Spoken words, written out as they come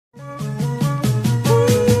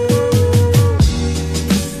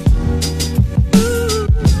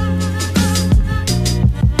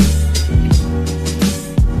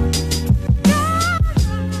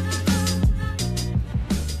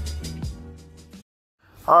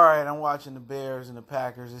All right, I'm watching the Bears and the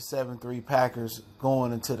Packers. It's 7-3 Packers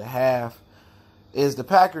going into the half. Is the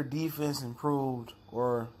Packer defense improved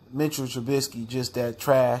or Mitchell Trubisky just that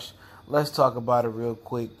trash? Let's talk about it real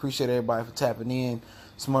quick. Appreciate everybody for tapping in.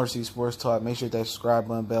 It's Mercy Sports Talk. Make sure that subscribe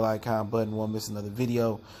button, bell icon button. Won't miss another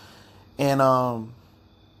video. And I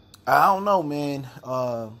don't know, man.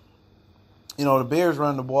 The Bears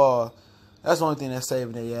run the ball. That's the only thing that's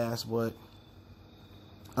saving their ass. But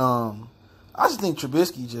I just think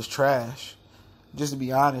Trubisky just trash. Just to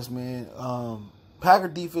be honest, man. Packer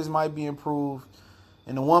defense might be improved.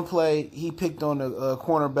 In the one play, he picked on the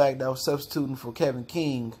cornerback that was substituting for Kevin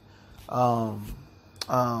King.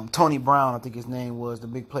 Tony Brown, I think his name was, the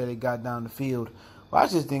big play that got down the field. Well, I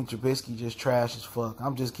just think Trubisky just trash as fuck.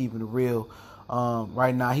 I'm just keeping it real.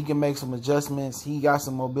 Right now, he can make some adjustments. He got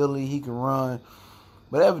some mobility. He can run.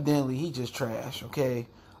 But evidently, he just trash, okay?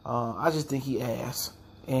 I just think he ass.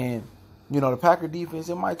 And, the Packer defense,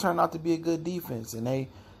 it might turn out to be a good defense. And they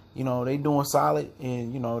doing solid.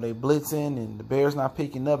 And, they blitzing. And the Bears not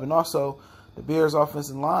picking up. And also, the Bears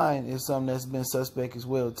offensive line is something that's been suspect as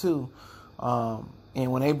well, too.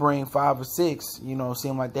 And when they bring 5 or 6, it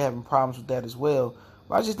seems like they're having problems with that as well.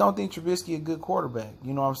 But I just don't think Trubisky a good quarterback.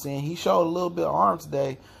 You know what I'm saying? He showed a little bit of arm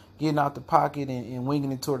today, getting out the pocket and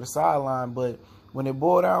winging it toward the sideline. But when it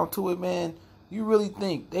boiled down to it, man, you really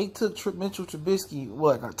think they took Mitchell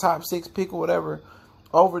Trubisky, a top 6 pick or whatever,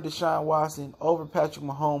 over Deshaun Watson, over Patrick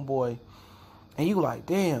Mahomes, boy. And you like,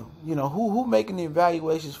 damn, who making the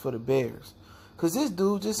evaluations for the Bears? Because this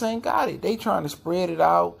dude just ain't got it. They trying to spread it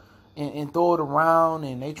out and throw it around,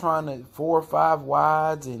 and they trying to 4 or 5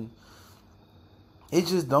 wides, and it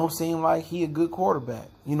just don't seem like he a good quarterback.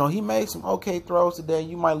 He made some okay throws today.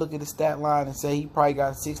 You might look at the stat line and say he probably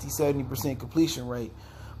got 60-70% completion rate.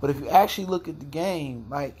 But if you actually look at the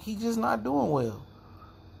game, he just not doing well.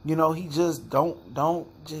 He just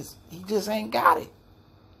he just ain't got it.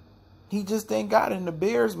 He just ain't got it. And the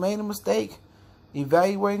Bears made a mistake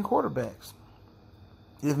evaluating quarterbacks.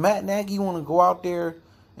 If Matt Nagy want to go out there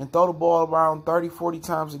and throw the ball around 30, 40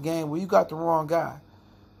 times a game, well, you got the wrong guy.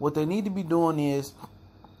 What they need to be doing is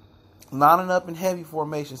lining up in heavy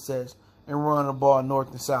formation sets and running the ball north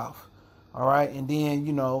and south. All right? And then,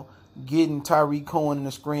 getting Tyreek Cohen in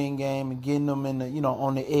the screen game and getting them in the,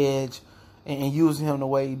 on the edge and using him the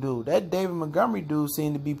way he do. That David Montgomery dude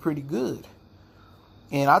seemed to be pretty good.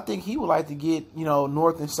 And I think he would like to get,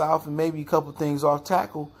 north and south and maybe a couple things off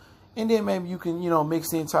tackle. And then maybe you can,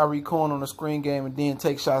 mix in Tyreek Cohen on the screen game and then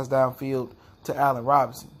take shots downfield to Allen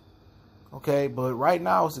Robinson. Okay, but right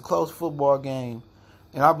now it's a close football game.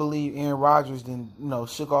 And I believe Aaron Rodgers then,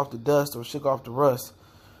 shook off the dust or shook off the rust.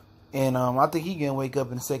 And I think he can wake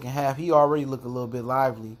up in the second half. He already looked a little bit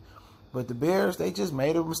lively. But the Bears, they just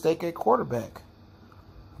made a mistake at quarterback.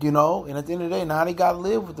 And at the end of the day, now they got to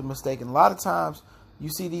live with the mistake. And a lot of times you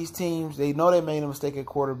see these teams, they know they made a mistake at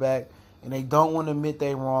quarterback, and they don't want to admit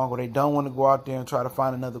they're wrong, or they don't want to go out there and try to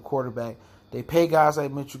find another quarterback. They pay guys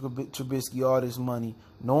like Mitchell Trubisky all this money,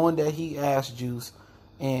 knowing that he ass juice,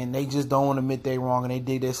 and they just don't want to admit they're wrong, and they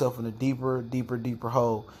dig themselves in a deeper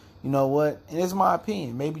hole. You know what? And it's my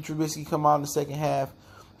opinion. Maybe Trubisky come out in the second half,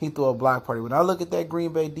 he throw a block party. When I look at that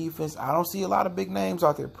Green Bay defense, I don't see a lot of big names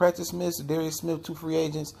out there. Prentice Smith, Darius Smith, 2 free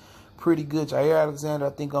agents, pretty good. Jair Alexander, I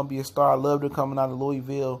think, going to be a star. I loved him coming out of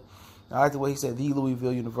Louisville. I like the way he said the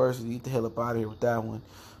Louisville University. Get the hell up out of here with that one.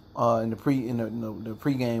 In the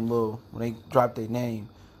pregame little when they dropped their name.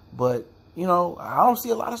 But I don't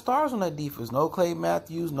see a lot of stars on that defense. No Clay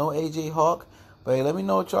Matthews, no AJ Hawk. But hey, let me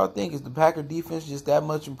know what y'all think. Is the Packer defense just that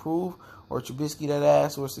much improved, or Trubisky that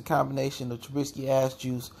ass, or it's a combination of Trubisky ass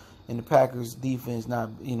juice and the Packers defense not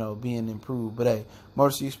being improved? But hey,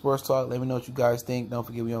 Motor City Sports Talk. Let me know what you guys think. Don't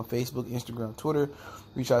forget we on Facebook, Instagram, Twitter.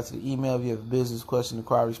 Reach out to the email if you have a business question,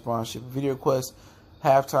 inquiry, response, ship a video request.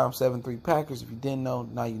 Halftime 7-3 Packers. If you didn't know,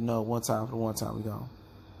 now you know. One time for the one time we gone.